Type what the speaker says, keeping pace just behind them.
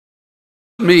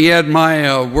Let me add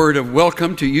my word of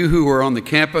welcome to you who are on the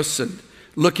campus and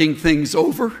looking things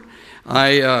over.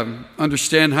 I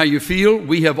understand how you feel.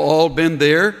 We have all been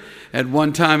there at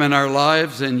one time in our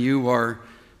lives, and you are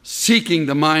seeking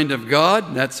the mind of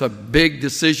God. That's a big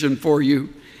decision for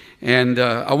you. And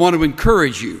I want to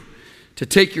encourage you to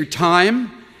take your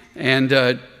time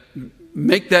and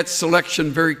make that selection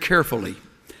very carefully.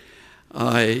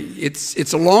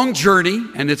 It's a long journey,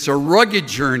 and it's a rugged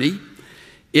journey.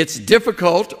 It's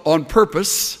difficult on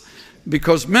purpose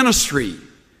because ministry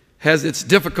has its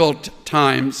difficult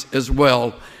times as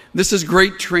well. This is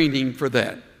great training for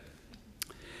that.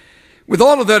 With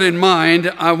all of that in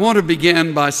mind, I want to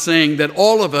begin by saying that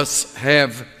all of us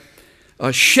have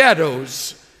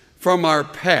shadows from our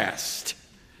past.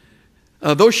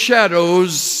 Those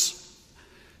shadows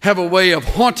have a way of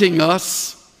haunting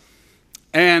us,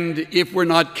 and if we're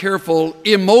not careful,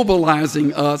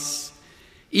 immobilizing us,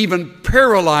 even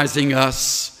paralyzing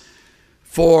us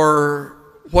for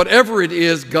whatever it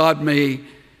is God may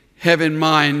have in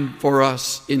mind for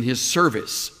us in His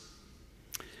service.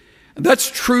 And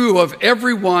that's true of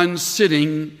everyone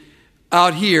sitting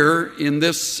out here in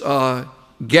this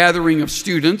gathering of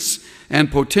students and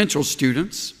potential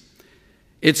students.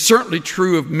 It's certainly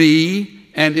true of me,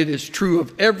 and it is true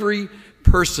of every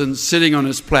person sitting on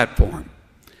this platform.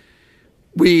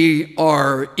 We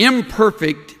are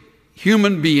imperfect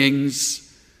human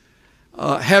beings,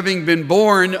 having been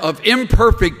born of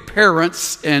imperfect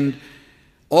parents, and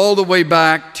all the way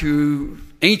back to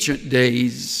ancient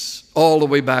days, all the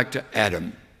way back to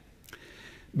Adam.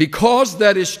 Because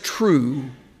that is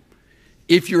true,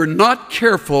 if you're not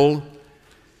careful,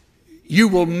 you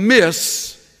will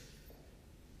miss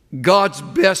God's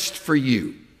best for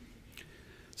you.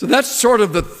 So that's sort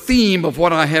of the theme of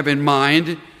what I have in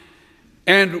mind.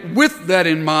 And with that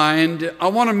in mind, I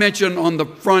want to mention on the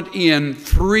front end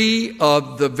 3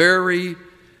 of the very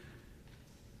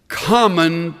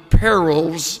common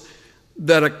perils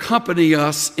that accompany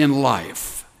us in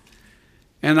life.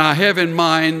 And I have in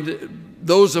mind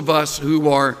those of us who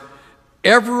are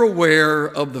ever aware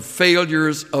of the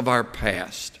failures of our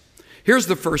past. Here's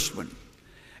the first one.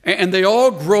 And they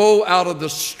all grow out of the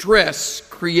stress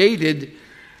created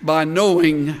by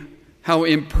knowing how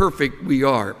imperfect we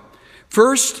are.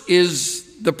 First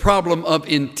is the problem of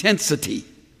intensity.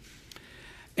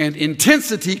 And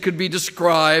intensity could be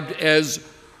described as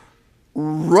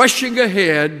rushing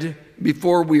ahead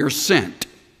before we are sent.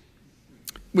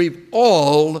 We've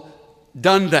all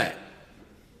done that.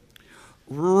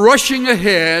 Rushing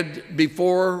ahead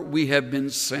before we have been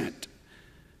sent.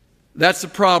 That's a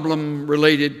problem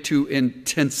related to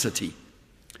intensity.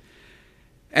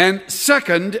 And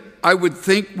second, I would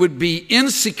think, would be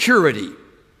insecurity.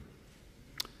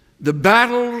 The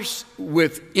battles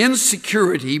with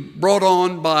insecurity brought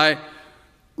on by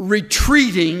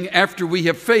retreating after we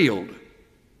have failed.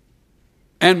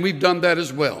 And we've done that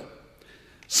as well.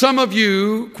 Some of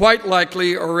you, quite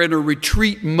likely, are in a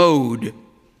retreat mode.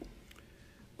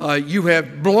 You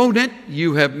have blown it.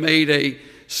 You have made a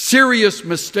serious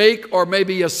mistake, or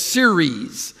maybe a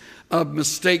series of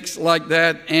mistakes like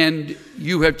that, and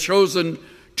you have chosen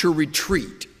to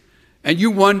retreat. And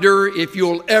you wonder if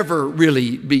you'll ever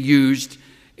really be used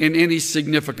in any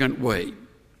significant way.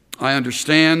 I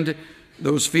understand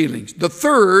those feelings. The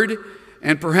third,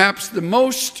 and perhaps the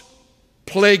most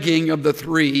plaguing of the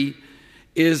 3,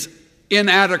 is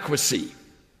inadequacy.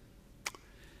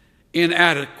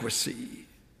 Inadequacy.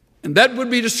 And that would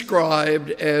be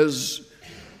described as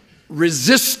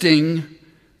resisting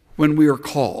when we are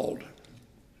called.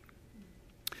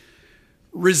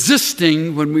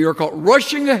 Resisting when we are called,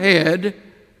 rushing ahead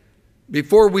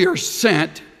before we are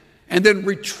sent, and then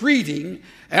retreating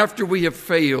after we have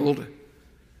failed,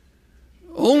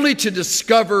 only to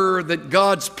discover that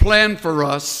God's plan for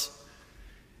us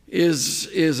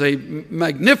is a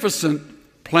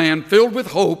magnificent plan filled with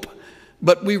hope,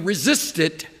 but we resist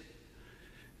it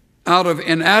out of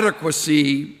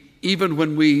inadequacy even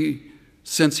when we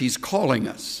sense He's calling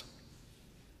us.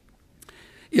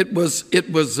 It was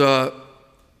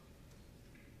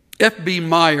F.B.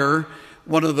 Meyer,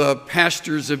 one of the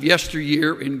pastors of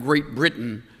yesteryear in Great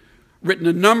Britain, written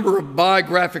a number of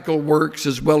biographical works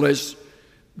as well as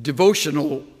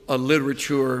devotional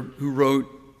literature, who wrote,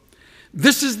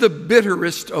 "This is the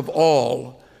bitterest of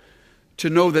all,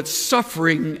 to know that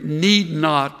suffering need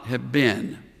not have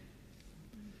been,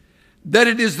 that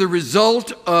it is the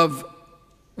result of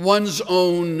one's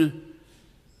own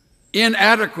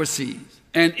inadequacies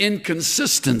and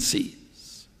inconsistencies,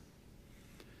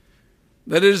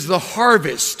 that it is the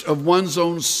harvest of one's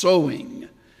own sowing,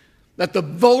 that the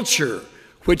vulture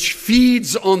which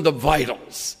feeds on the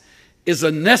vitals is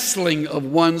a nestling of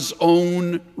one's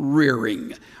own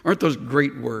rearing. Aren't those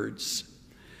great words?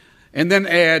 And then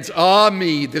adds, ah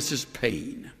me, this is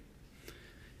pain.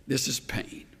 This is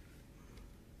pain.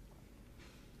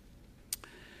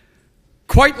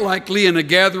 Quite likely in a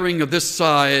gathering of this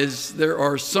size, there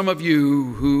are some of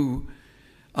you who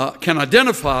can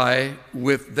identify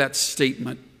with that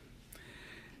statement.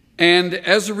 And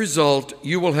as a result,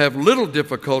 you will have little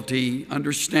difficulty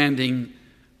understanding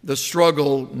the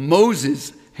struggle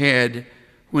Moses had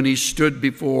when he stood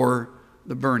before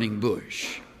the burning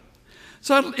bush.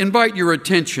 So I'd invite your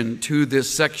attention to this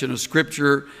section of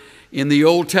Scripture in the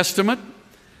Old Testament.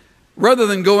 Rather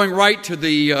than going right to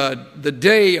the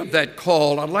day of that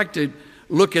call, I'd like to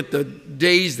look at the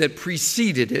days that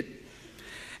preceded it.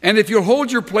 And if you'll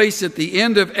hold your place at the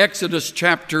end of Exodus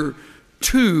chapter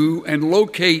 2 and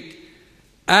locate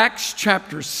Acts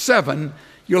chapter 7,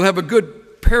 you'll have a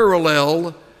good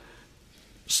parallel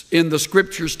in the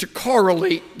Scriptures to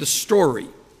correlate the story.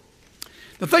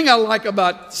 The thing I like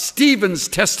about Stephen's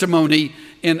testimony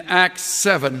in Acts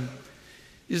 7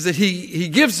 is that he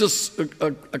gives us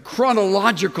a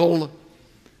chronological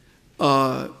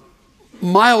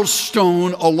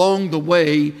milestone along the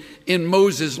way in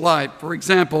Moses' life. For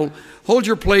example, hold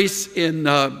your place in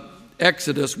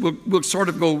Exodus. We'll sort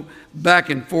of go back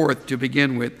and forth to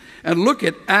begin with. And look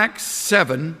at Acts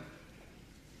 7,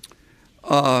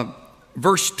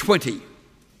 verse 20.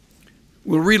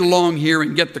 We'll read along here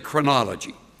and get the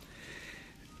chronology.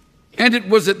 And it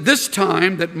was at this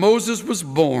time that Moses was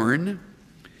born.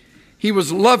 He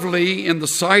was lovely in the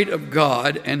sight of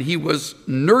God, and he was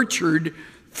nurtured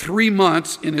 3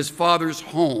 months in his father's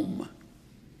home.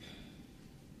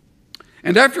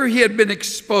 And after he had been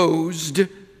exposed,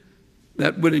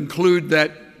 that would include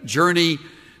that journey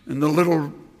in the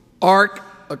little ark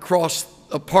across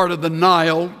a part of the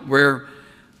Nile where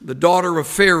the daughter of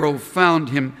Pharaoh found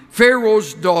him.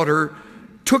 Pharaoh's daughter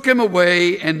took him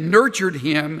away and nurtured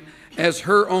him as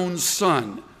her own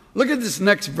son. Look at this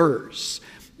next verse.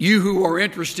 You who are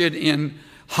interested in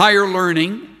higher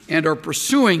learning and are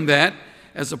pursuing that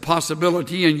as a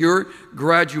possibility in your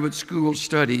graduate school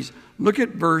studies, look at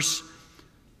verse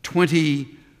 22.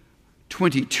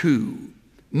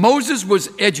 Moses was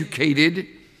educated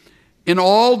in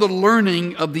all the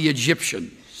learning of the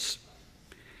Egyptians.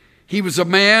 He was a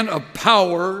man of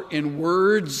power in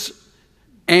words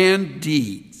and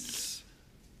deeds.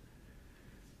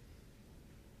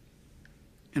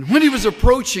 And when he was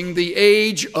approaching the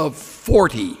age of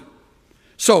 40,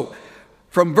 so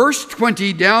from verse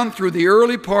 20 down through the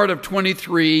early part of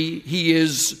 23, he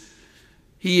is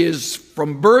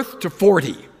from birth to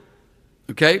 40.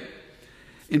 Okay?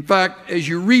 In fact, as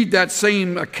you read that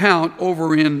same account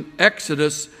over in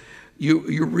Exodus,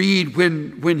 you read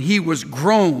when he was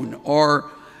grown or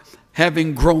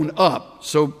having grown up.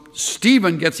 So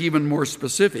Stephen gets even more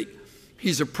specific.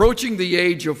 He's approaching the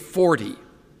age of 40.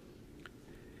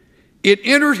 It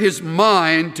entered his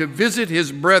mind to visit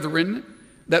his brethren,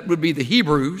 that would be the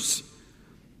Hebrews,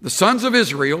 the sons of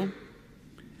Israel.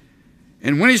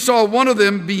 And when he saw one of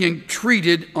them being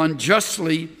treated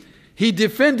unjustly, he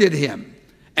defended him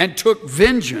and took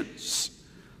vengeance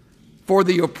for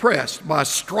the oppressed by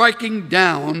striking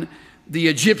down the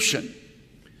Egyptian.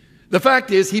 The fact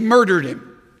is, he murdered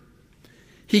him.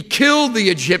 He killed the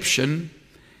Egyptian,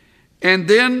 and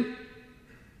then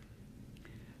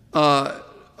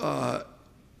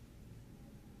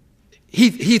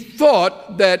he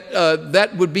thought that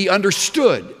that would be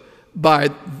understood by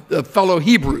the fellow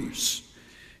Hebrews.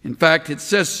 In fact, it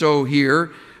says so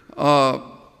here.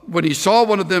 When he saw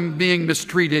one of them being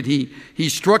mistreated, he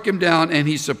struck him down, and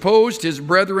he supposed his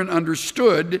brethren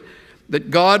understood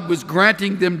that God was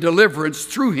granting them deliverance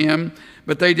through him,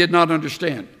 but they did not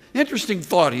understand. Interesting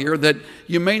thought here that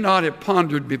you may not have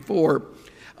pondered before.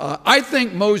 I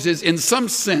think Moses, in some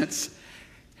sense,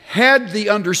 had the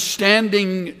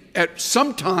understanding at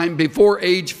some time before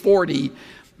age 40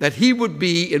 that he would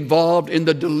be involved in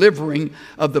the delivering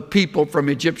of the people from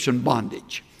Egyptian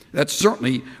bondage. That's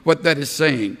certainly what that is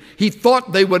saying. He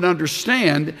thought they would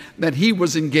understand that he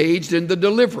was engaged in the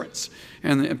deliverance.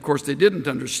 And of course they didn't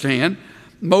understand.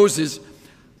 Moses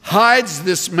hides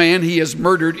this man he has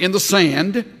murdered in the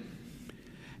sand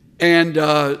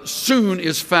and soon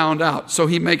is found out. So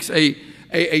he makes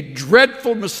a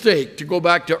dreadful mistake. To go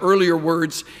back to earlier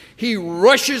words, he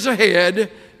rushes ahead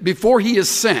before he is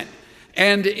sent.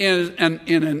 And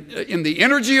in the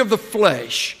energy of the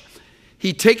flesh,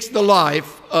 he takes the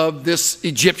life of this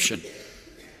Egyptian.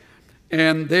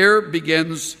 And there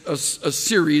begins a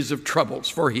series of troubles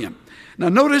for him. Now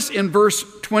notice in verse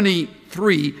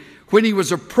 23, when he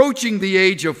was approaching the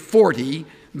age of 40,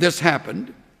 this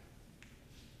happened.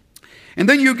 And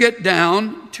then you get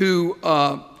down to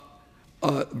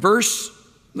verse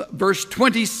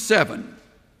 27,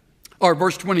 or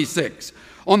verse 26.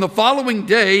 On the following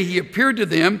day, he appeared to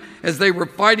them as they were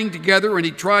fighting together, and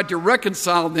he tried to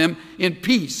reconcile them in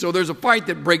peace. So there's a fight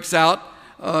that breaks out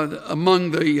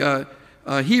among the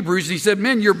Hebrews. He said,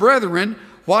 men, your brethren,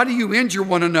 why do you injure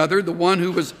one another? The one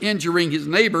who was injuring his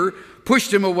neighbor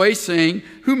pushed him away, saying,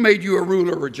 who made you a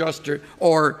ruler or justice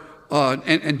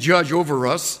and judge over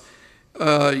us?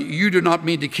 You do not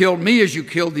mean to kill me as you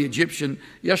killed the Egyptian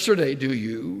yesterday, do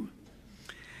you?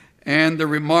 And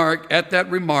at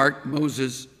that remark,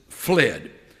 Moses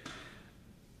fled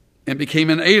and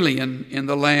became an alien in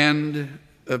the land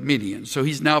of Midian. So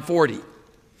he's now 40.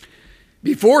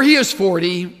 Before he is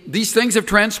 40, these things have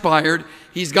transpired.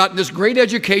 He's gotten this great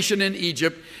education in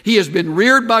Egypt. He has been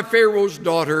reared by Pharaoh's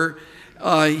daughter.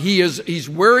 He's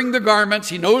wearing the garments.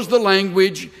 He knows the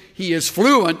language. He is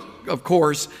fluent, of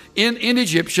course, in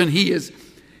Egyptian. He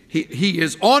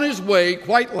is on his way,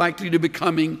 quite likely, to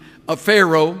becoming a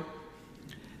Pharaoh,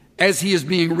 as he is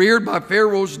being reared by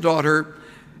Pharaoh's daughter.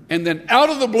 And then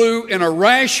out of the blue, in a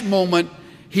rash moment,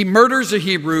 he murders a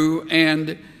Hebrew,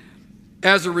 and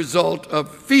as a result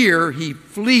of fear, he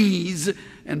flees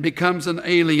and becomes an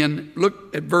alien.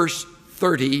 Look at verse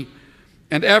 30.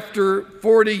 And after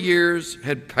 40 years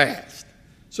had passed.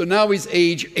 So now he's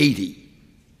age 80.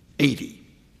 80.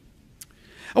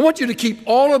 I want you to keep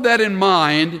all of that in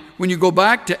mind when you go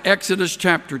back to Exodus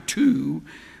chapter 2,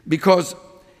 because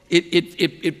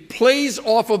it plays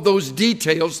off of those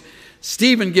details.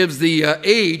 Stephen gives the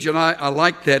age, and I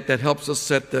like that. That helps us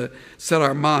set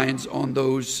our minds on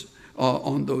those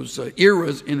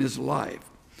eras in his life.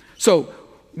 So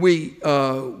we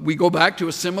go back to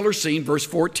a similar scene, verse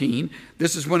 14.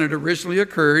 This is when it originally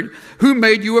occurred. Who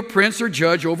made you a prince or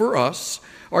judge over us?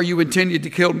 Are you intended to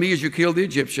kill me as you killed the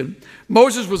Egyptian?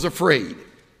 Moses was afraid.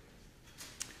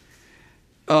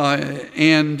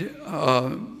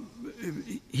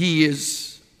 He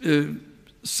is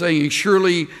saying,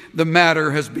 surely the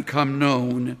matter has become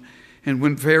known. And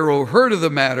when Pharaoh heard of the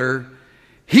matter,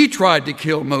 he tried to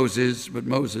kill Moses, but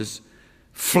Moses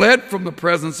fled from the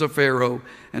presence of Pharaoh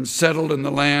and settled in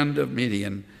the land of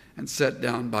Midian and sat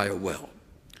down by a well.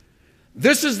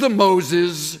 This is the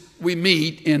Moses we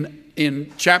meet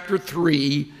in chapter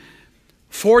 3,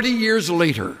 40 years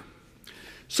later.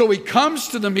 So he comes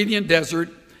to the Midian desert.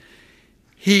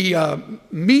 He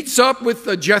meets up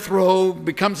with Jethro,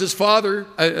 becomes his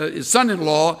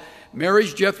son-in-law,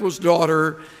 marries Jethro's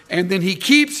daughter, and then he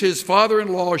keeps his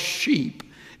father-in-law's sheep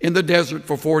in the desert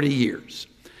for 40 years.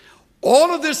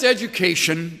 All of this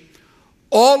education,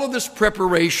 all of this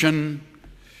preparation,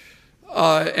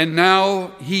 and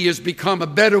now he has become a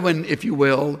Bedouin, if you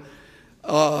will,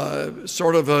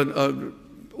 sort of a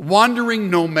wandering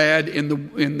nomad in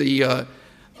the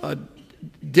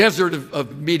desert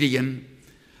of Midian,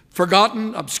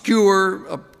 forgotten,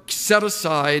 obscure, set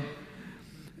aside,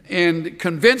 and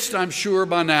convinced, I'm sure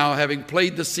by now, having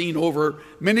played the scene over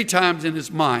many times in his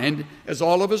mind, as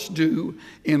all of us do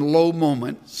in low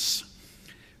moments,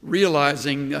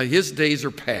 realizing his days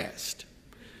are past.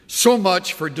 So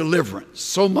much for deliverance,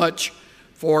 so much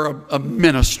for a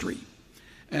ministry.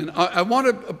 And I want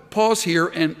to pause here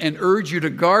and urge you to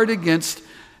guard against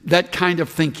that kind of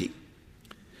thinking,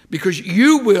 because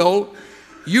you will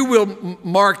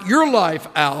mark your life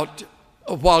out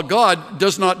while God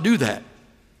does not do that.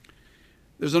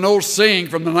 There's an old saying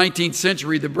from the 19th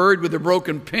century, the bird with a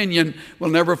broken pinion will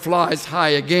never fly as high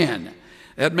again.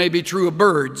 That may be true of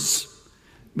birds,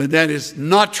 but that is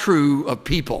not true of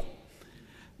people.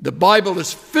 The Bible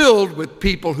is filled with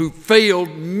people who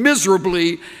failed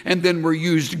miserably and then were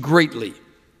used greatly.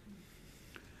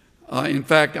 In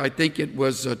fact, I think it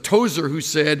was Tozer who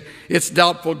said, it's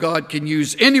doubtful God can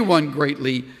use anyone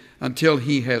greatly until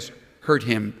he has hurt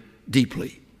him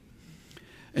deeply.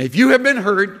 If you have been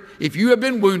hurt, if you have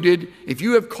been wounded, if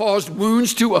you have caused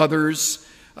wounds to others,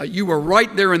 you are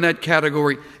right there in that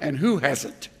category. And who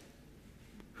hasn't?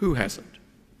 Who hasn't?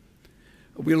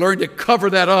 We learn to cover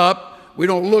that up. We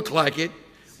don't look like it.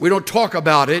 We don't talk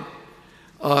about it.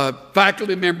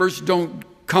 Faculty members don't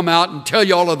come out and tell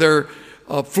you all of their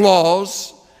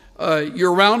flaws.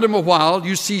 You're around them a while.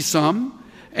 You see some.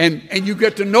 And you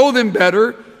get to know them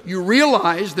better. You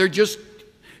realize they're just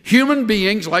human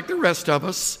beings like the rest of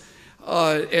us,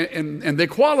 and they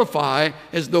qualify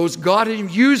as those God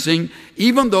is using,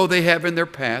 even though they have in their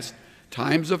past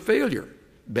times of failure,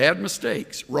 bad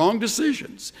mistakes, wrong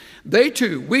decisions. We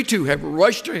too have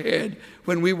rushed ahead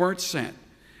when we weren't sent.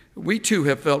 We too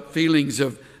have felt feelings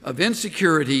of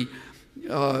insecurity,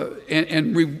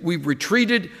 and we've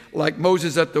retreated like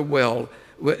Moses at the well.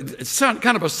 it's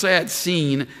kind of a sad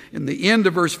scene in the end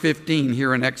of verse 15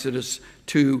 here in Exodus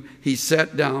 2. He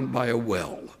sat down by a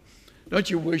well. Don't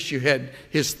you wish you had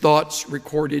his thoughts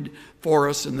recorded for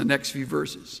us in the next few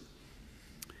verses?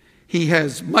 He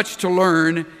has much to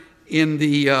learn in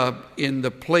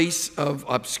the place of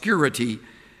obscurity,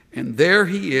 and there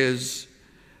he is.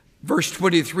 Verse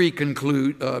 23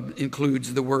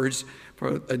 includes the words,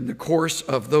 in the course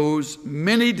of those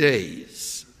many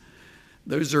days.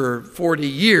 Those are 40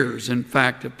 years, in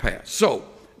fact, have passed. So,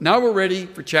 now we're ready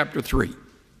for chapter 3.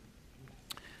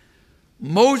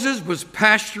 Moses was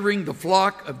pasturing the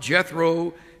flock of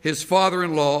Jethro, his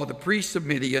father-in-law, the priest of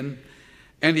Midian,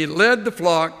 and he led the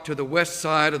flock to the west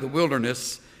side of the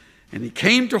wilderness, and he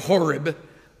came to Horeb,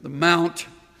 the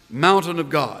mountain of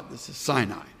God. This is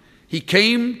Sinai. He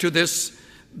came to this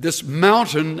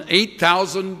mountain,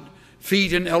 8,000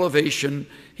 feet in elevation.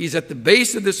 He's at the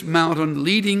base of this mountain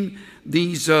leading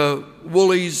these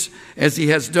woolies as he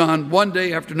has done one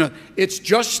day after another. It's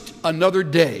just another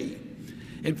day.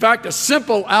 In fact, a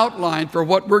simple outline for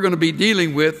what we're going to be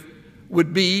dealing with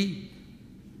would be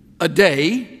a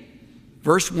day,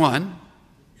 verse 1,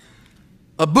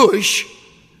 a bush,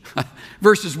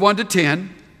 verses 1 to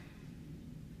 10,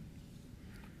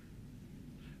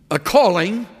 a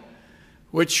calling,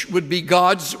 which would be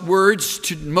God's words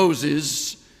to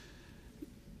Moses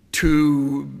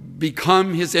to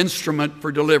become his instrument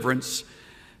for deliverance,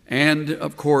 and,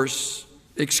 of course,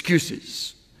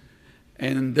 excuses.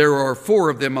 And there are 4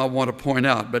 of them I want to point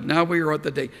out, but now we are at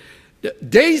the day.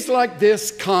 Days like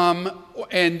this come,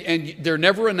 and they're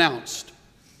never announced.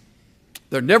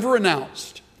 They're never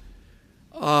announced.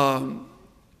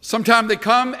 Sometimes they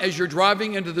come as you're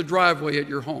driving into the driveway at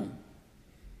your home.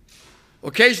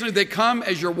 Occasionally they come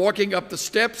as you're walking up the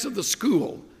steps of the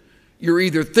school. You're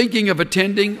either thinking of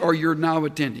attending or you're now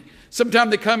attending. Sometimes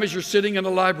they come as you're sitting in a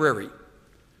library.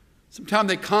 Sometimes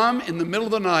they come in the middle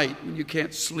of the night when you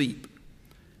can't sleep.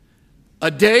 A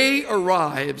day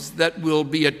arrives that will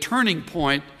be a turning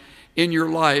point in your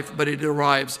life, but it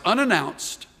arrives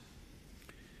unannounced.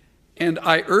 And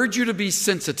I urge you to be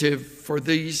sensitive for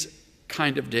these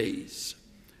kind of days.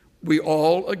 We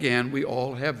all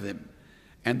have them.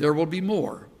 And there will be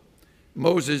more.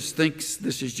 Moses thinks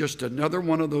this is just another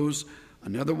one of those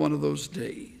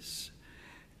days.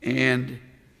 And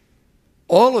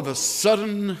all of a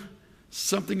sudden,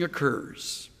 something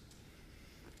occurs.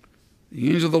 The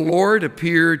angel of the Lord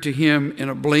appeared to him in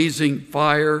a blazing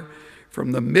fire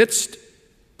from the midst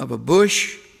of a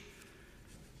bush.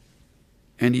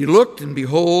 And he looked, and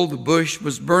behold, the bush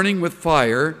was burning with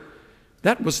fire.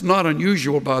 That was not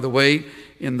unusual, by the way.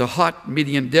 In the hot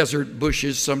Midian desert,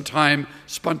 bushes sometimes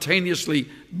spontaneously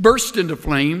burst into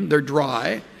flame. They're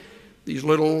dry. These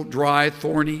little dry,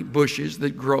 thorny bushes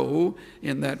that grow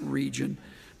in that region.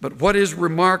 But what is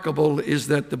remarkable is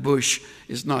that the bush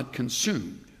is not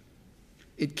consumed.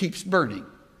 It keeps burning.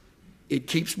 It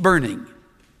keeps burning.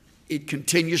 It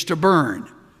continues to burn.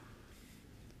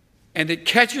 And it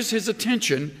catches his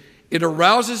attention. It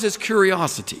arouses his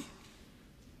curiosity.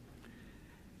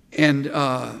 And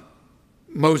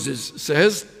Moses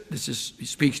says, he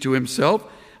speaks to himself,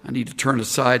 I need to turn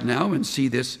aside now and see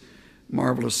this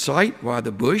marvelous sight, why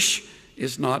the bush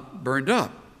is not burned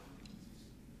up.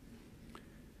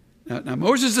 Now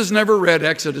Moses has never read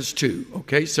Exodus 2,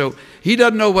 okay? So he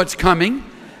doesn't know what's coming,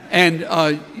 and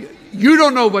you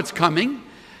don't know what's coming.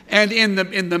 And in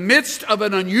the midst of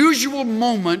an unusual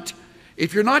moment,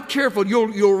 if you're not careful,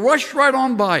 you'll rush right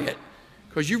on by it,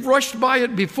 because you've rushed by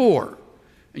it before.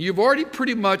 And you've already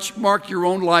pretty much marked your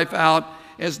own life out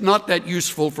as not that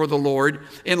useful for the Lord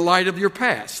in light of your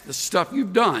past, the stuff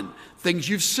you've done, things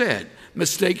you've said,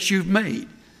 mistakes you've made,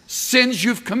 sins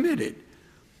you've committed,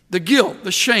 the guilt,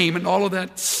 the shame, and all of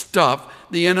that stuff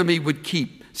the enemy would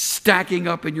keep stacking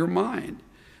up in your mind.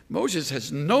 Moses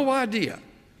has no idea.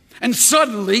 And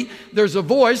suddenly there's a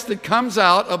voice that comes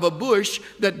out of a bush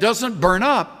that doesn't burn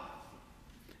up.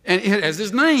 And it has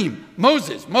his name,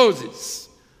 Moses, Moses.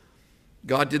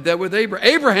 God did that with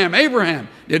Abraham. Abraham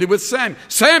did it with Samuel.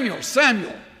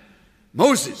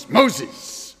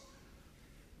 Moses.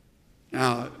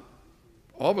 Now,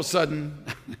 all of a sudden,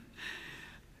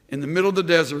 in the middle of the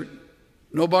desert,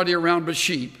 nobody around but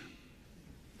sheep,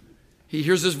 he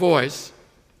hears his voice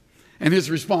and his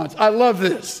response. I love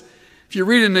this. If you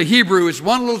read in the Hebrew, it's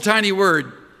one little tiny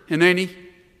word, Hineni.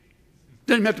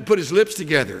 Doesn't even have to put his lips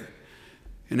together.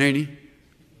 Hineni.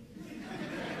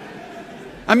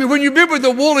 I mean, when you've been with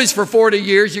the Woolies for 40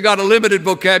 years, you got a limited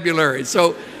vocabulary.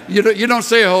 So you don't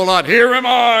say a whole lot. Here am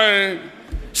I.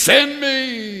 Send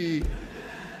me.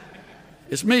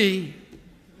 It's me.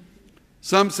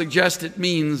 Some suggest it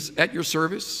means at your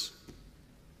service.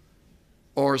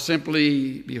 or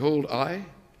simply, behold,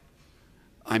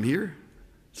 I'm here.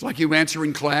 It's like you answer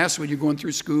in class when you're going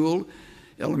through school,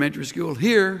 elementary school.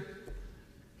 Here,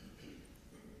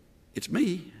 it's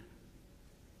me.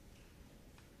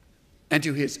 And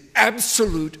to his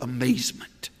absolute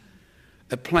amazement,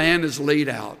 a plan is laid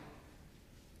out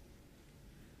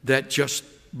that just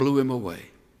blew him away.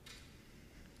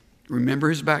 Remember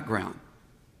his background.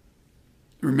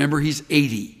 Remember he's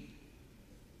 80.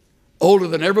 Older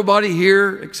than everybody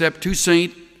here except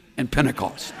Toussaint and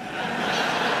Pentecost.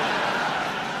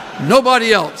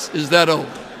 Nobody else is that old,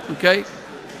 okay?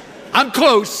 I'm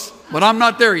close, but I'm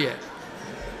not there yet.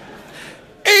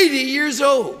 80 years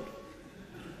old.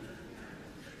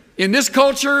 In this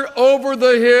culture, over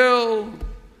the hill,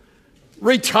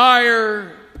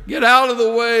 retire, get out of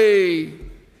the way.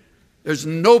 There's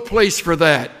no place for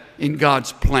that in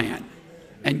God's plan.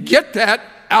 And get that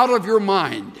out of your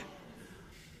mind.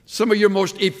 Some of your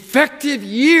most effective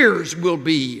years will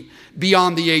be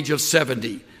beyond the age of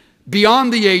 70,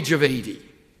 beyond the age of 80.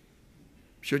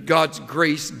 Should God's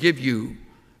grace give you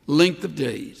length of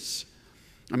days.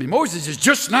 I mean, Moses is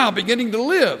just now beginning to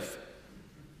live.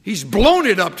 He's blown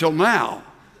it up till now.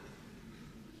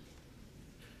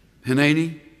 And ain't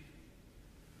he?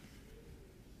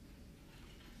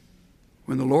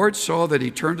 When the Lord saw that he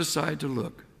turned aside to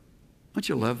look, don't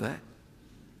you love that?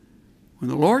 When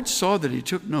the Lord saw that he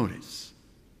took notice,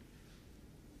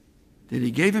 that he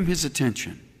gave him his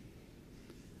attention,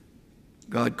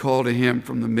 God called to him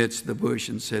from the midst of the bush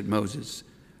and said, Moses,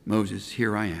 Moses,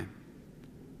 here I am.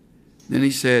 Then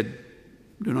he said,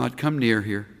 do not come near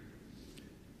here.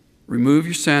 Remove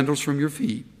your sandals from your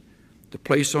feet. The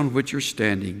place on which you're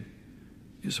standing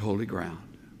is holy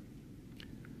ground.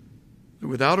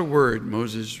 Without a word,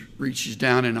 Moses reaches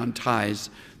down and unties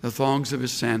the thongs of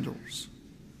his sandals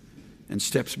and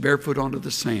steps barefoot onto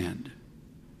the sand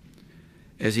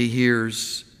as he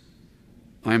hears,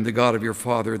 I am the God of your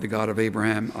father, the God of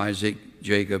Abraham, Isaac,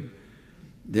 Jacob.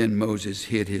 Then Moses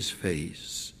hid his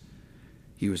face.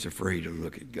 He was afraid to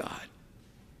look at God.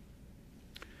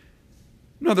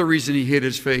 Another reason he hid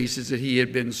his face is that he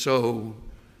had been so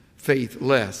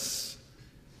faithless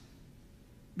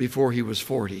before he was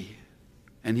 40,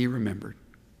 and he remembered.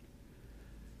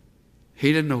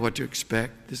 He didn't know what to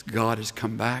expect. This God has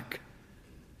come back.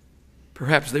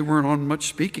 Perhaps they weren't on much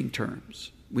speaking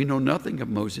terms. We know nothing of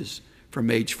Moses from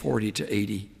age 40 to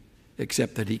 80,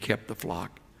 except that he kept the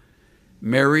flock.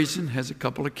 Marries and has a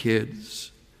couple of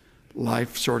kids.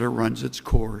 Life sort of runs its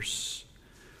course.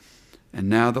 And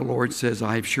now the Lord says,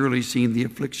 I have surely seen the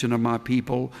affliction of my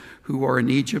people who are in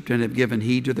Egypt and have given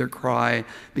heed to their cry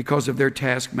because of their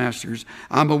taskmasters.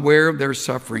 I'm aware of their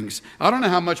sufferings. I don't know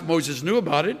how much Moses knew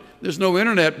about it. There's no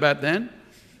internet back then.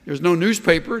 There's no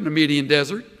newspaper in the Median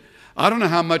desert. I don't know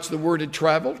how much the word had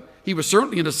traveled. He was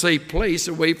certainly in a safe place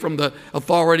away from the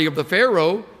authority of the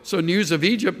Pharaoh, so news of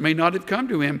Egypt may not have come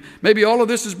to him. Maybe all of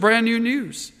this is brand new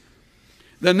news.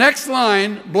 The next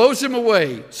line blows him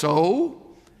away. So,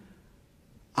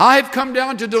 I've come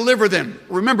down to deliver them.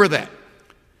 Remember that.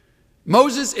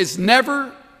 Moses is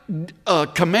never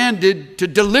commanded to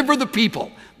deliver the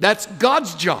people. That's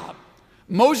God's job.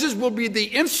 Moses will be the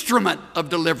instrument of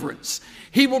deliverance.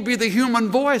 He will be the human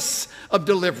voice of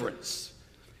deliverance.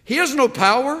 He has no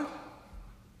power.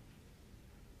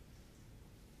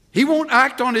 He won't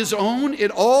act on his own.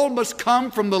 It all must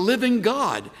come from the living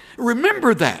God.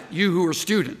 Remember that, you who are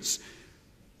students.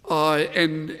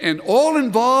 And all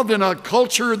involved in a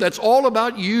culture that's all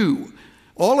about you,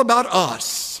 all about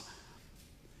us.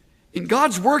 In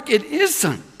God's work, it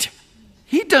isn't.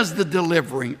 He does the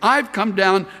delivering. I've come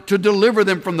down to deliver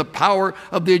them from the power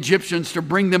of the Egyptians, to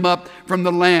bring them up from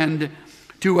the land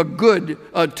to a good,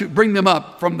 to bring them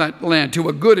up from that land to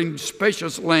a good and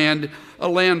spacious land, a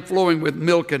land flowing with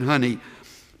milk and honey,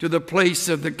 to the place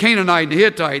of the Canaanite and the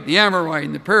Hittite, the Amorite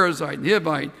and the Perizzite and the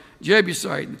Hivite,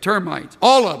 Jebusite and the termites.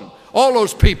 All of them, all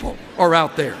those people are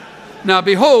out there. Now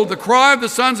behold, the cry of the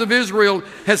sons of Israel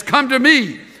has come to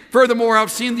me. Furthermore,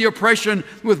 I've seen the oppression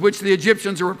with which the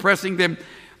Egyptians are oppressing them.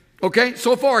 Okay,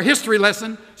 so far, history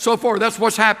lesson. So far, that's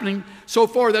what's happening. So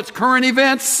far, that's current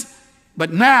events.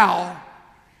 But now,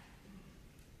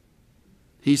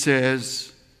 he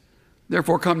says,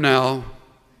 therefore come now,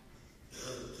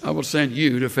 I will send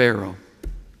you to Pharaoh.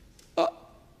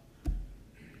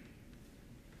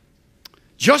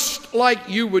 Just like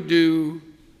you would do,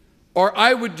 or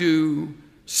I would do,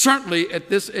 certainly at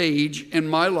this age in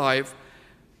my life,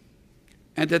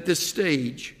 and at this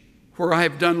stage where I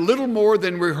have done little more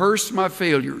than rehearse my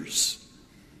failures,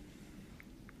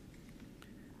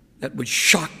 that would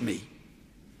shock me.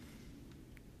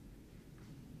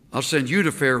 I'll send you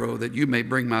to Pharaoh that you may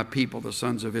bring my people, the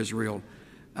sons of Israel,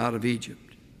 out of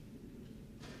Egypt.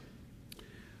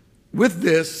 With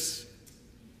this,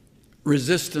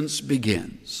 resistance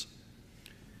begins.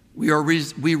 We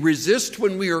resist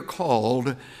when we are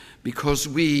called because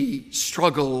we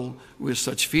struggle with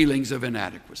such feelings of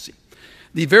inadequacy.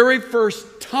 The very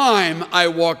first time I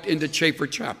walked into Chafer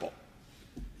Chapel,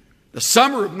 the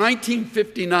summer of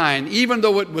 1959, even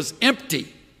though it was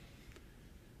empty,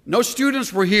 no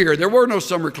students were here. There were no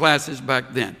summer classes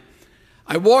back then.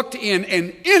 I walked in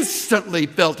and instantly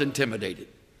felt intimidated.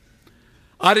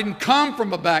 I didn't come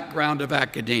from a background of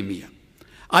academia.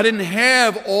 I didn't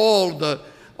have all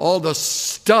the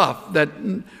stuff that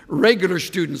regular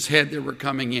students had that were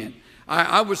coming in.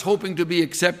 I was hoping to be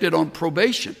accepted on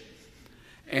probation.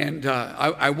 And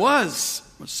I was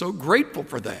so grateful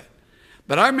for that.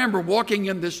 But I remember walking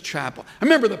in this chapel. I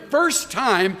remember the first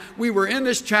time we were in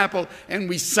this chapel and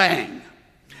we sang.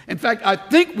 In fact, I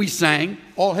think we sang,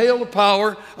 "All Hail the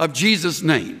Power of Jesus'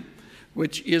 Name,"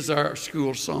 which is our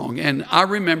school song. And I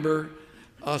remember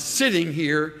sitting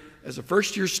here as a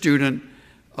first-year student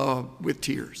with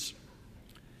tears.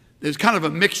 There's kind of a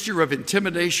mixture of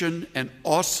intimidation and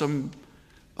awesome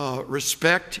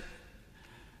respect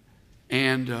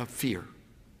and fear.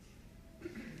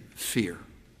 Fear.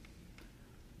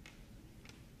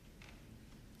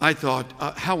 I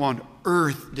thought, how on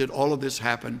earth did all of this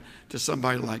happen to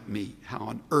somebody like me? How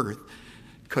on earth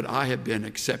could I have been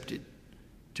accepted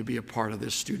to be a part of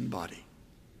this student body?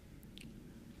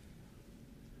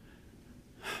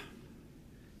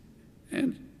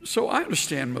 And so I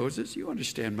understand Moses. You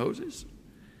understand Moses.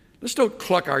 Let's don't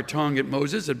cluck our tongue at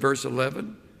Moses at verse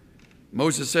 11.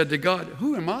 Moses said to God,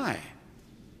 "Who am I?"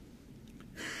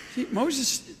 See,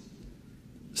 Moses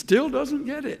still doesn't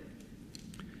get it.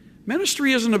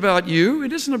 Ministry isn't about you.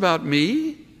 It isn't about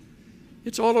me.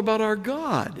 It's all about our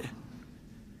God.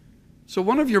 So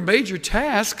one of your major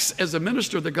tasks as a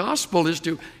minister of the gospel is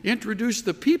to introduce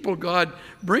the people God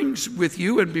brings with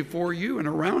you and before you and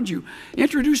around you.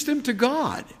 Introduce them to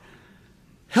God.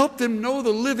 Help them know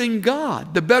the living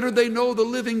God. The better they know the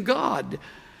living God,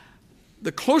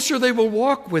 the closer they will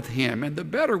walk with Him, and the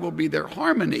better will be their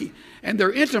harmony and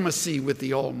their intimacy with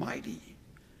the Almighty.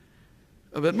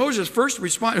 But Moses' first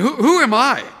response, who am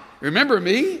I? Remember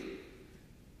me?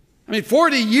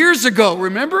 40 years ago,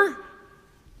 remember?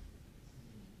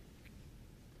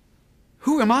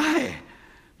 Who am I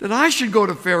that I should go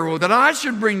to Pharaoh, that I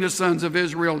should bring the sons of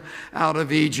Israel out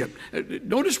of Egypt?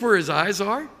 Notice where his eyes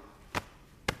are.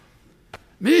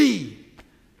 Me.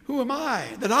 Who am I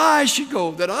that I should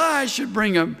go, that I should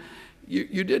bring them?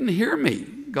 You didn't hear me,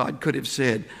 God could have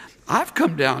said. I've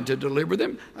come down to deliver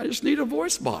them. I just need a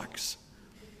voice box.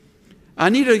 I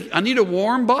need a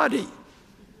warm body.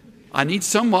 I need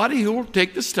somebody who will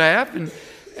take the staff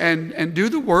and do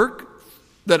the work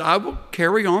that I will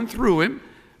carry on through him.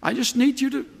 I just need you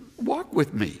to walk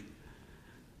with me.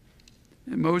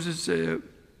 And Moses said,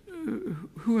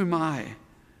 who am I?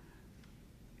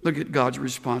 Look at God's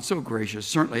response, so gracious.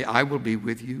 Certainly I will be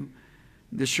with you.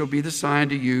 This shall be the sign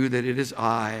to you that it is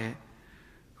I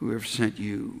who have sent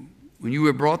you. When you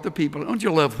have brought the people, don't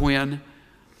you love when?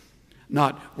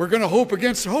 Not, we're going to hope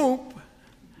against hope.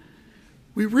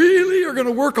 We really are going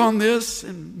to work on this,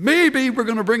 and maybe we're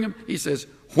going to bring them. He says,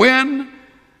 when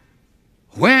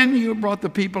you have brought the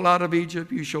people out of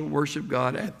Egypt, you shall worship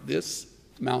God at this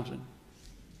mountain.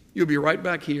 You'll be right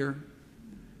back here.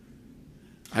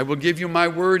 I will give you my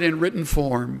word in written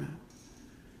form.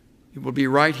 It will be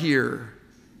right here.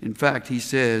 In fact, he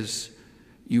says,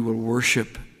 you will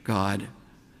worship God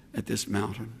at this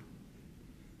mountain.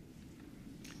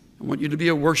 I want you to be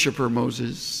a worshiper,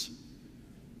 Moses.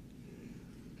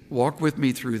 Walk with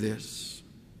me through this.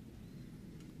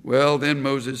 Well, then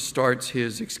Moses starts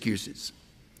his excuses.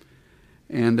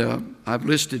 And I've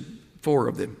listed 4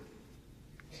 of them.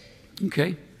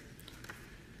 Okay?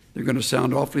 They're going to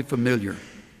sound awfully familiar.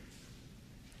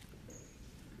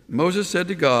 Moses said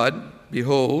to God,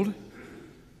 behold,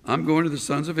 I'm going to the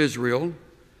sons of Israel,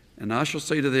 and I shall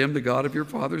say to them, the God of your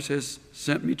fathers has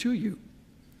sent me to you.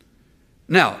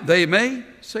 Now, they may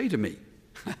say to me,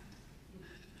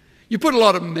 you put a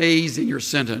lot of mays in your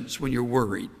sentence when you're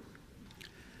worried.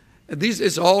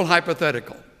 It's all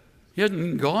hypothetical. He hasn't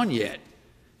even gone yet.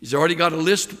 He's already got a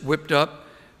list whipped up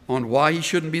on why he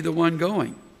shouldn't be the one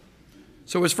going.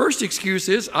 So his first excuse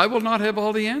is, I will not have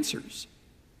all the answers.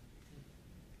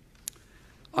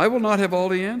 I will not have all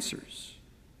the answers.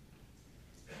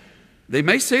 They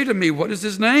may say to me, what is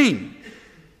his name?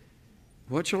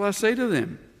 What shall I say to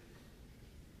them?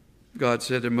 God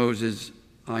said to Moses,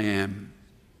 I am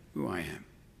who I am.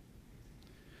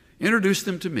 Introduce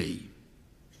them to me.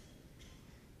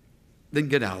 then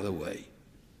get out of the way.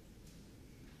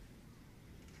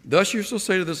 Thus you shall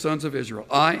say to the sons of Israel,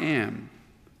 I am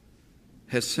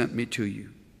has sent me to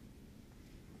you.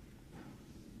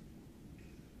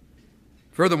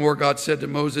 Furthermore, God said to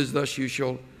Moses, thus you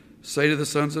shall say to the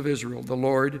sons of Israel, the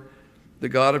Lord, the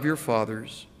God of your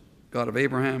fathers, God of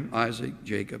Abraham, Isaac,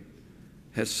 Jacob,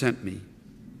 has sent me.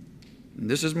 And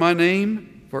this is my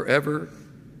name forever.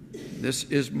 This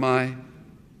is my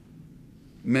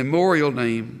memorial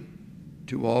name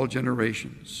to all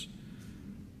generations.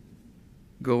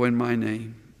 Go in my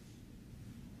name.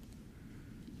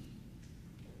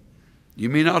 You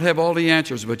may not have all the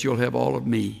answers, but you'll have all of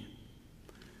me.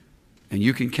 And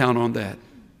you can count on that,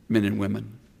 men and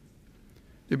women.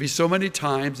 There'll be so many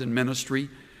times in ministry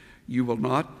you will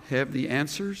not have the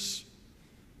answers.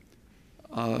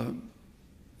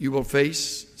 You will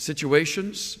face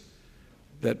situations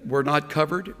that were not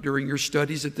covered during your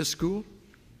studies at this school.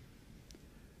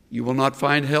 You will not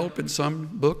find help in some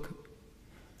book.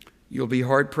 You'll be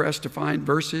hard-pressed to find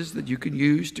verses that you can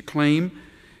use to claim.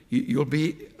 You'll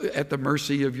be at the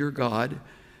mercy of your God,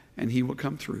 and He will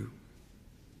come through.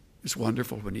 It's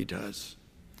wonderful when He does.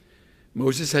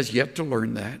 Moses has yet to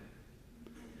learn that.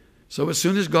 So as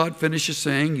soon as God finishes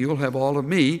saying, you'll have all of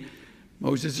me,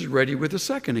 Moses is ready with a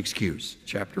second excuse.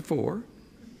 Chapter 4.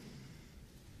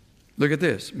 Look at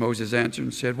this. Moses answered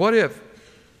and said, what if?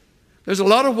 There's a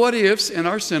lot of what ifs in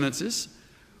our sentences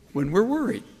when we're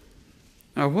worried.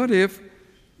 Now, what if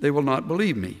they will not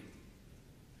believe me?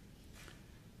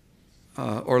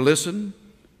 Or listen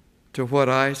to what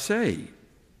I say?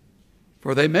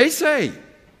 For they may say,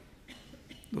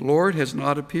 the Lord has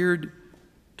not appeared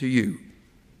to you.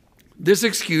 This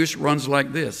excuse runs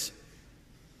like this.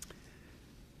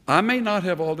 I may not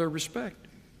have all their respect.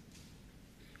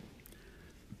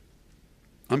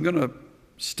 I'm going to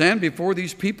stand before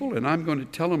these people and I'm going to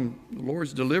tell them the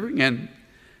Lord's delivering, and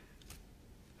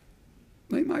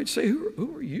they might say,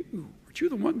 who are you? Aren't you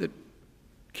the one that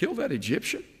killed that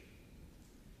Egyptian?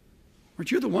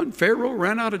 Aren't you the one Pharaoh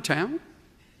ran out of town?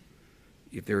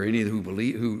 If there are any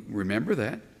who remember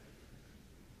that.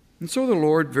 And so the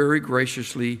Lord very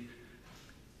graciously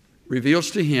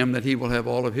reveals to him that he will have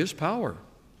all of his power.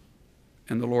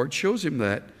 And the Lord shows him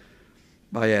that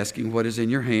by asking, what is in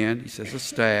your hand? He says, a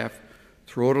staff.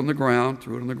 Throw it on the ground.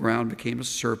 Threw it on the ground, became a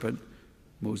serpent.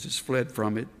 Moses fled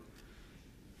from it.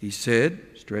 He said,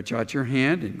 stretch out your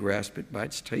hand and grasp it by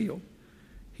its tail.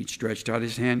 He stretched out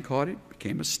his hand, caught it,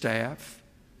 became a staff.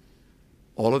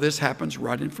 All of this happens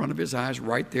right in front of his eyes,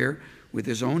 right there with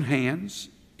his own hands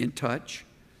in touch.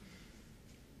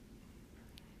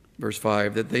 Verse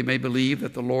 5, that they may believe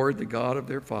that the Lord, the God of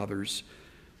their fathers,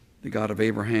 the God of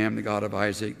Abraham, the God of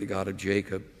Isaac, the God of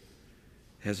Jacob,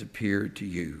 has appeared to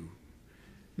you.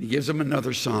 And he gives them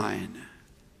another sign.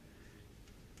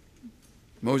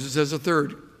 Moses has a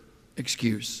third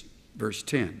excuse, verse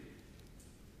 10.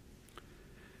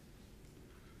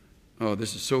 Oh,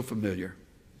 this is so familiar.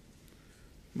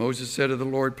 Moses said to the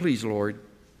Lord, please, Lord,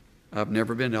 I've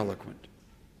never been eloquent,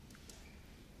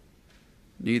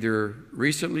 neither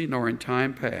recently nor in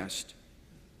time past.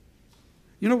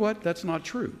 You know what? That's not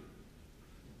true.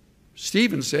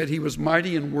 Stephen said he was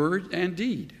mighty in word and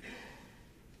deed.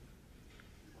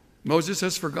 Moses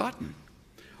has forgotten.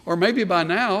 Or maybe by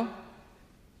now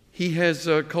he has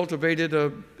cultivated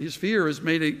his fear has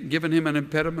given him an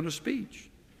impediment of speech.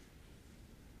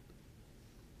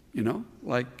 You know,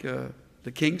 like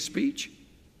the king's speech.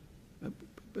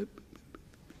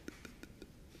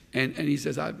 And he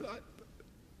says, I'm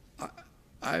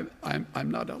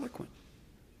not eloquent.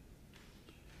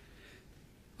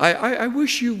 I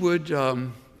wish you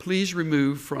would please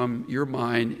remove from your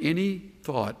mind any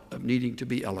thought of needing to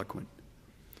be eloquent.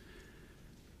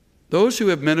 Those who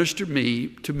have ministered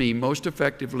to me most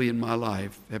effectively in my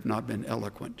life have not been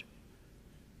eloquent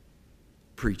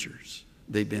preachers.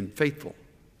 They've been faithful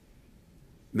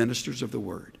ministers of the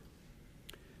word.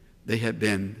 They have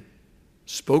been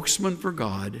spokesmen for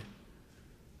God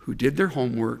who did their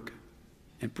homework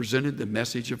and presented the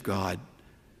message of God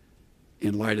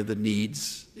in light of the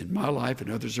needs in my life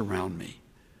and others around me.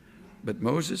 But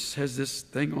Moses has this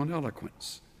thing on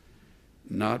eloquence.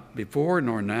 Not before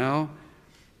nor now.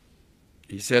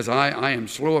 He says, I am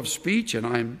slow of speech and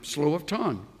I'm slow of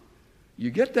tongue.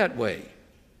 You get that way.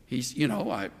 He's,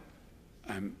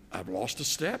 I've lost a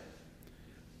step.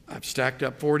 I've stacked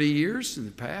up 40 years in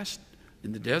the past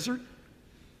in the desert.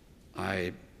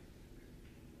 I'm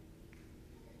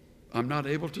not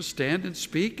able to stand and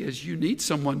speak as you need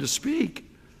someone to speak.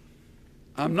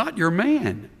 I'm not your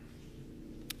man.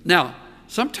 Now,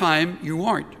 sometime you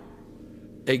aren't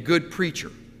a good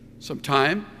preacher.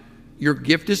 Sometime your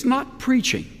gift is not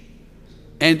preaching.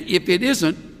 And if it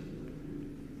isn't,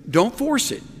 don't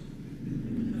force it.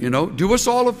 Do us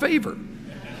all a favor.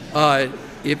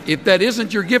 If that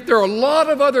isn't your gift, there are a lot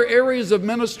of other areas of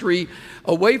ministry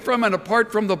away from and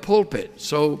apart from the pulpit.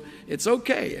 So it's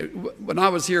okay. When I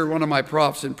was here, one of my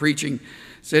profs in preaching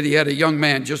said he had a young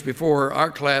man just before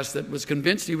our class that was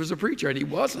convinced he was a preacher, and he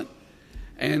wasn't.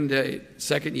 And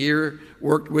second year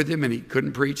worked with him, and he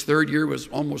couldn't preach. Third year was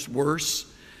almost worse.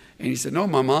 And he said, no,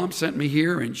 my mom sent me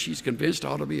here, and she's convinced I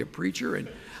ought to be a preacher, and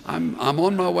I'm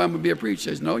on my way, I'm going to be a preacher. He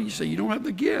says, no, you say you don't have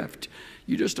the gift.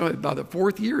 You just don't. By the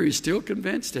fourth year, he's still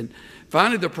convinced. And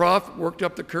finally, the prof worked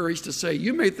up the courage to say,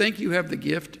 you may think you have the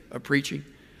gift of preaching.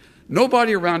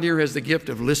 Nobody around here has the gift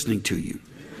of listening to you.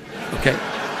 Okay?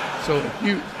 So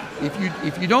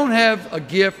if you don't have a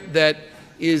gift that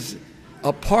is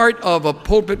a part of a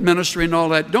pulpit ministry and all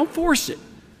that, don't force it.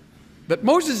 But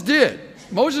Moses did.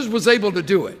 Moses was able to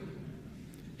do it.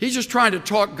 He's just trying to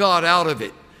talk God out of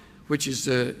it, which is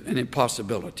an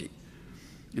impossibility.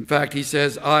 In fact, he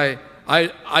says, I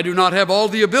do not have all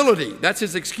the ability. That's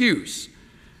his excuse.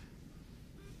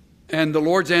 And the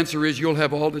Lord's answer is, you'll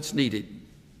have all that's needed.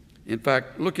 In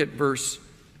fact, look at verse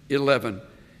 11.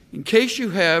 In case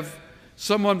you have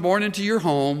someone born into your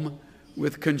home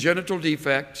with congenital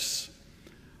defects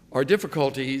or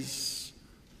difficulties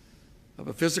of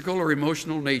a physical or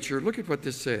emotional nature, look at what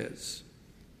this says.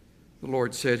 The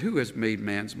Lord said, who has made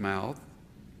man's mouth?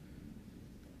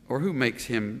 Or who makes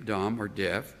him dumb or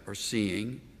deaf or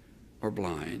seeing or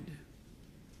blind?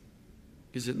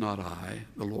 Is it not I,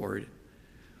 the Lord?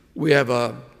 We have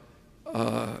a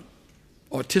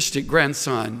autistic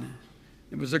grandson.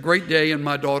 It was a great day in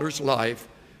my daughter's life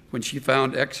when she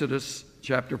found Exodus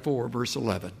chapter 4, verse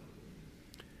 11.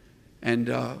 And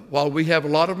while we have a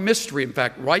lot of mystery, in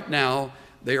fact, right now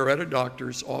they are at a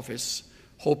doctor's office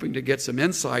hoping to get some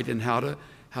insight in how to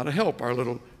help our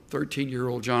little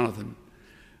 13-year-old Jonathan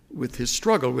with his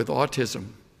struggle with autism,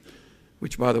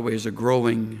 which, by the way, is a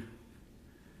growing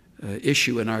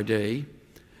issue in our day.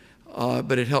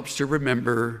 But it helps to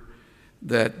remember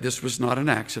that this was not an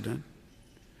accident.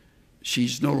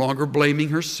 She's no longer blaming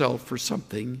herself for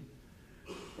something,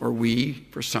 or we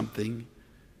for something.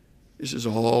 This is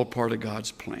all part of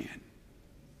God's plan.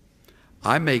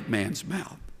 I make man's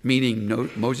mouth, meaning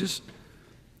Moses.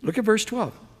 Look at verse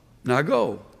 12. Now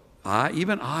go.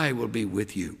 Even I will be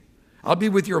with you. I'll be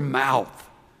with your mouth.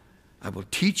 I will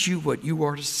teach you what you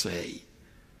are to say.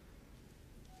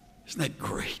 Isn't that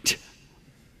great?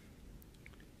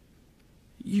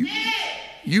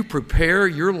 You prepare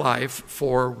your life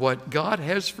for what God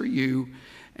has for you,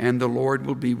 and the Lord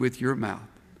will be with your mouth.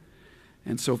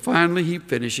 And so finally he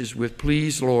finishes with,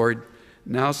 please, Lord,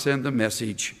 now send the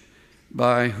message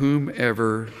by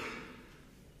whomever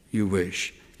you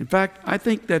wish. In fact, I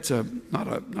think that's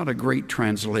not a great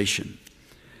translation.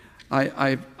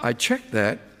 I checked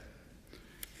that,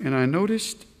 and I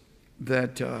noticed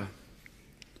that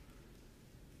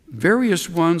various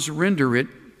ones render it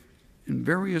in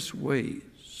various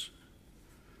ways.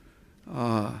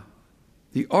 The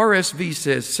RSV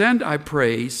says, send, I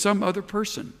pray, some other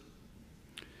person.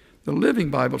 The Living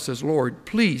Bible says, Lord,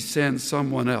 please send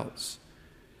someone else.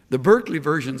 The Berkeley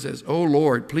version says, oh,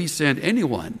 Lord, please send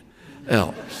anyone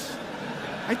else.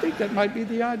 I think that might be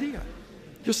the idea.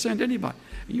 Just send anybody.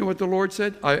 You know what the Lord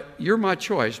said? You're my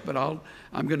choice, but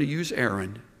I'm going to use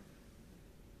Aaron.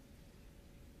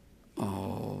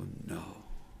 Oh, no.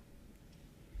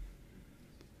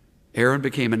 Aaron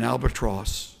became an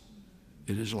albatross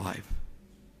in his life.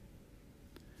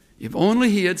 If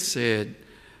only he had said,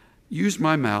 use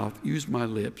my mouth, use my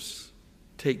lips,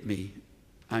 take me,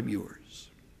 I'm yours.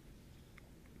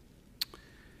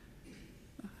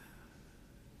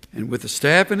 And with the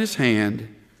staff in his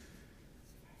hand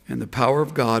and the power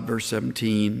of God, verse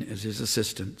 17, as his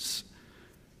assistants,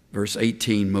 verse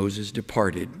 18, Moses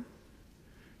departed,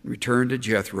 returned to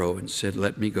Jethro and said,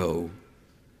 let me go,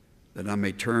 that I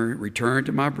may return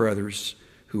to my brothers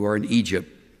who are in Egypt.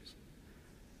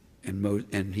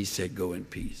 And he said, go in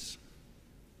peace.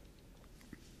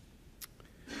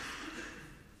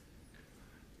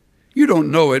 You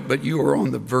don't know it, but you are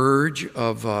on the verge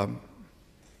of a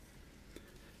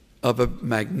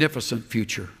magnificent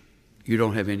future. You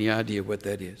don't have any idea what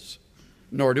that is.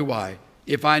 Nor do I.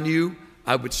 If I knew,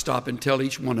 I would stop and tell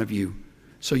each one of you,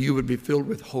 so you would be filled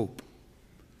with hope.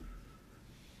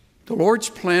 The Lord's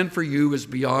plan for you is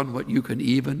beyond what you can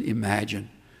even imagine.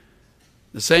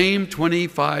 The same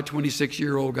 25,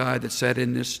 26-year-old guy that sat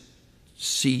in this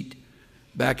seat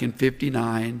back in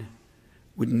 59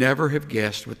 would never have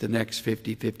guessed what the next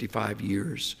 50, 55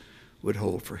 years would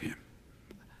hold for him.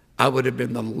 I would have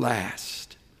been the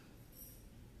last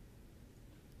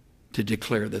to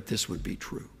declare that this would be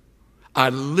true. I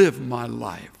live my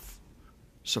life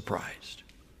surprised.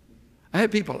 I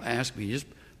had people ask me, is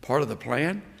part of the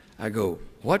plan? I go,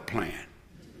 what plan?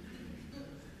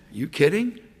 You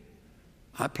kidding?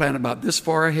 I plan about this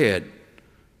far ahead.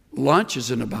 Lunch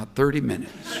is in about 30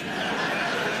 minutes.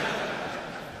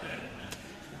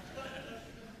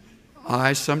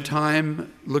 I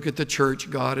sometime look at the church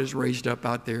God has raised up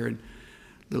out there in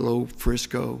little old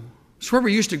Frisco. It's where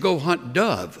we used to go hunt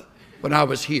dove when I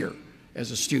was here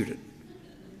as a student.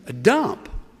 A dump.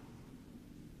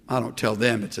 I don't tell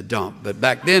them it's a dump, but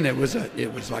back then it was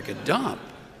like a dump.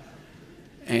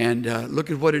 And look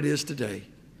at what it is today.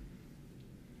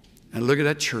 And look at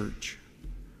that church.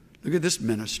 Look at this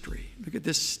ministry. Look at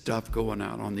this stuff going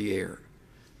out on the air.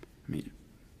 I mean,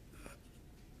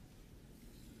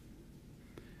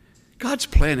 God's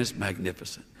plan is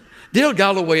magnificent. Dale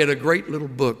Galloway had a great little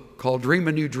book called Dream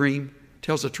a New Dream.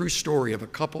 Tells a true story of a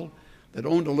couple that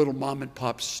owned a little mom and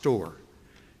pop store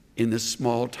in this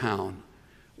small town.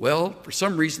 Well, for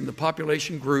some reason, the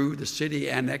population grew. The city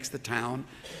annexed the town.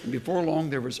 And before long,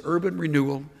 there was urban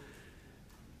renewal.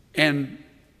 And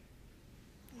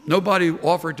nobody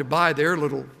offered to buy their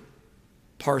little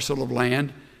parcel of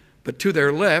land. But to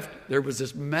their left, there was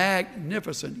this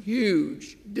magnificent,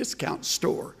 huge discount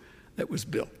store that was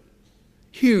built.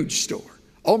 Huge store,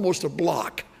 almost a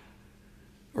block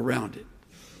around it.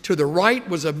 To the right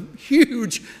was a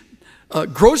huge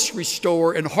grocery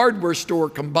store and hardware store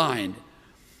combined.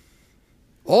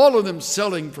 All of them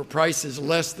selling for prices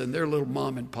less than their little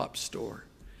mom and pop store.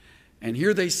 And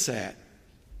here they sat,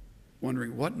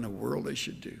 wondering what in the world they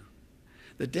should do.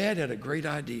 The dad had a great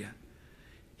idea.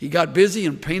 He got busy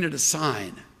and painted a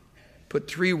sign, put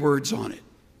 3 words on it,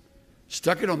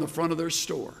 stuck it on the front of their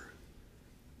store.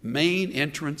 Main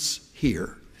entrance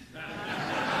here.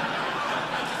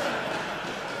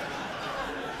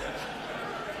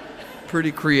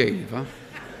 Pretty creative, huh?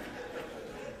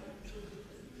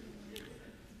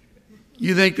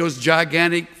 You think those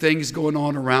gigantic things going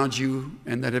on around you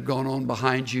and that have gone on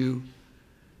behind you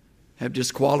have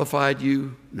disqualified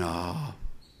you? No.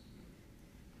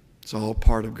 It's all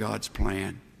part of God's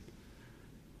plan.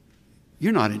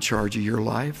 You're not in charge of your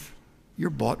life. You're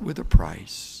bought with a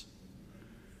price.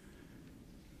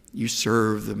 You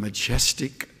serve the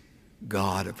majestic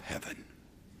God of heaven.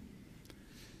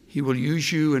 He will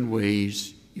use you in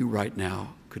ways you right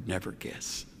now could never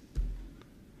guess.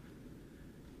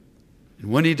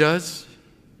 And when he does,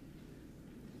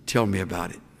 tell me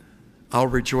about it. I'll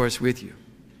rejoice with you.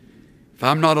 If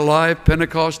I'm not alive,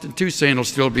 Pentecost and Tucson will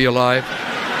still be alive.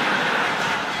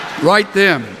 Write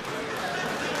them.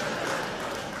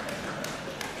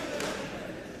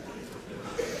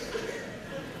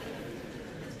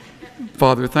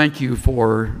 Father, thank you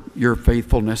for your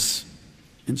faithfulness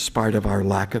in spite of our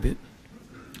lack of it.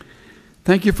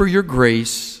 Thank you for your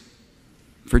grace,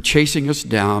 for chasing us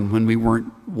down when we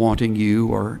weren't wanting you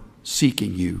or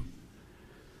seeking you,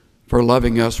 for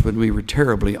loving us when we were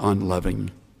terribly unloving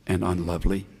and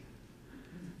unlovely,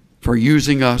 for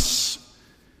using us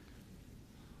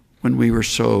when we were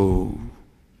so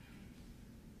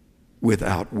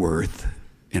without worth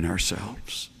in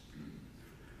ourselves.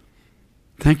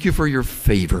 Thank you for your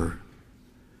favor,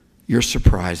 your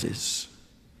surprises,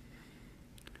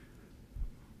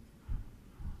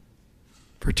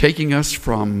 for taking us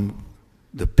from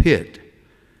the pit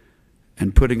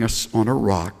and putting us on a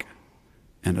rock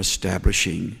and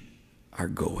establishing our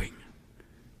going,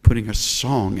 putting a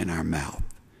song in our mouth,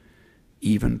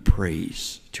 even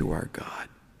praise to our God.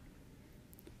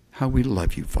 How we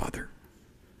love you, Father,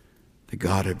 the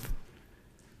God of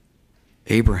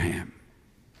Abraham,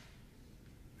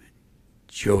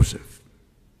 Joseph,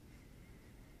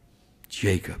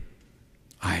 Jacob,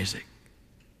 Isaac,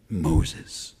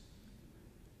 Moses,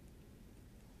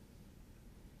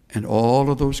 and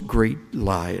all of those great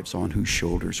lives on whose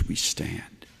shoulders we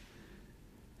stand.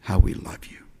 How we love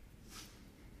you.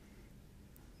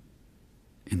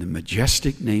 In the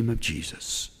majestic name of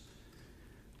Jesus,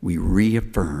 we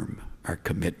reaffirm our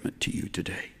commitment to you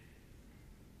today.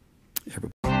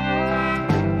 Everybody.